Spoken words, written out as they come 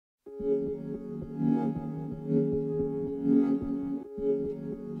Is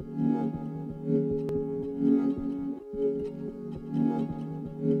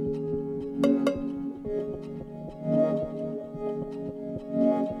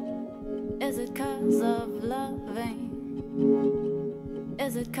it 'cause of loving?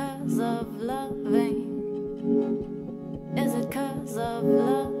 Is it 'cause of loving? Is it 'cause of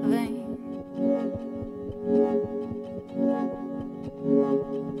loving?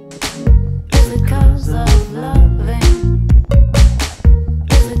 Is it 'cause of loving?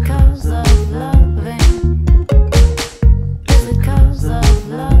 Is it 'cause of loving? Is it 'cause of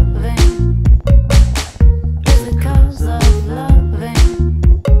loving? Is it 'cause of loving?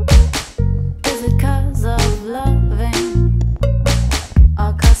 Is it 'cause of loving?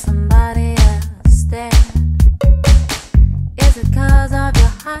 Or 'cause somebody else did? Is it 'cause of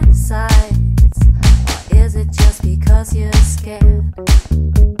your high sides? Or is it just because you're scared?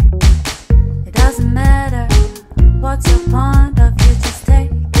 It doesn't matter, what's your point of view? Just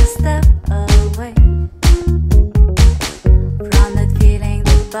take a step away from that feeling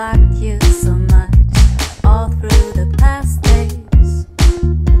that bugged you so much all through the past days.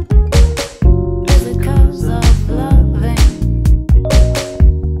 Is it 'cause of loving?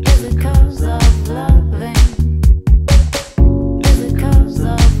 Is it 'cause of loving? Is it 'cause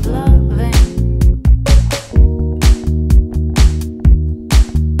of loving?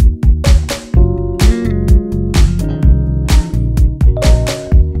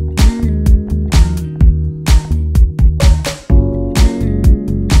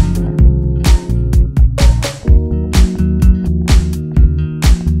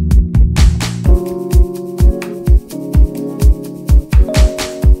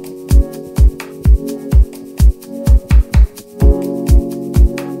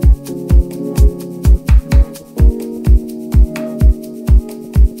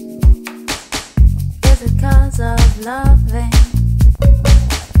 Is it 'cause of loving?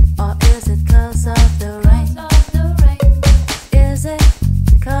 Or is it 'cause of the rain? Is it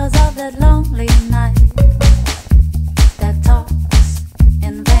 'cause of that lonely night that talks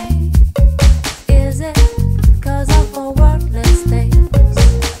in vain? Is it 'cause of a wordless days?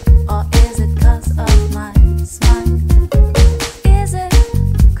 Or is it 'cause of my smile? Is it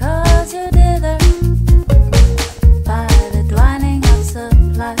 'cause you dither by the dwindling of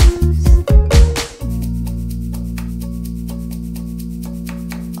supplies?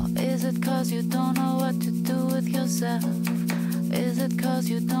 Is it 'cause you don't know what to do with yourself? Is it 'cause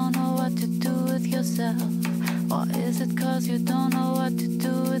you don't know what to do with yourself? Or is it 'cause you don't know what to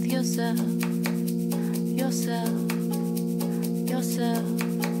do with yourself? Yourself, yourself,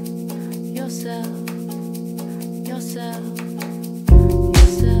 yourself, yourself,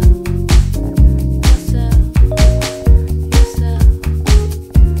 yourself, yourself, yourself,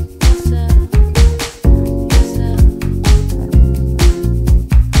 yourself, yourself.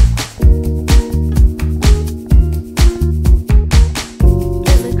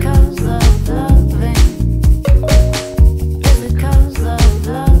 Is it 'cause of loving? Is it 'cause of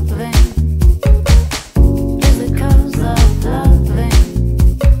loving? Is it 'cause of loving?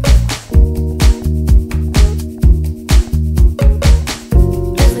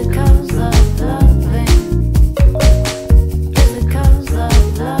 Is it 'cause of loving? Is it 'cause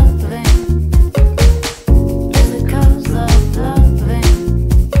of loving? Is it 'cause of loving?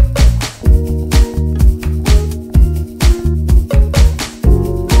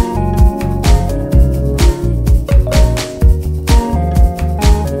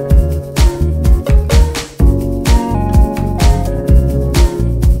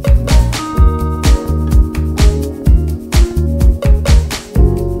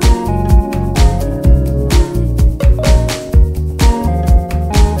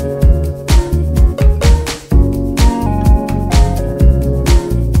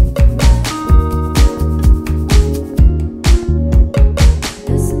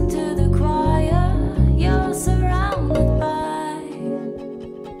 Listen to the choir you're surrounded by.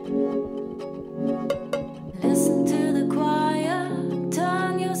 Listen to the choir,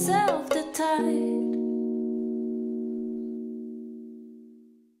 turn yourself to tide.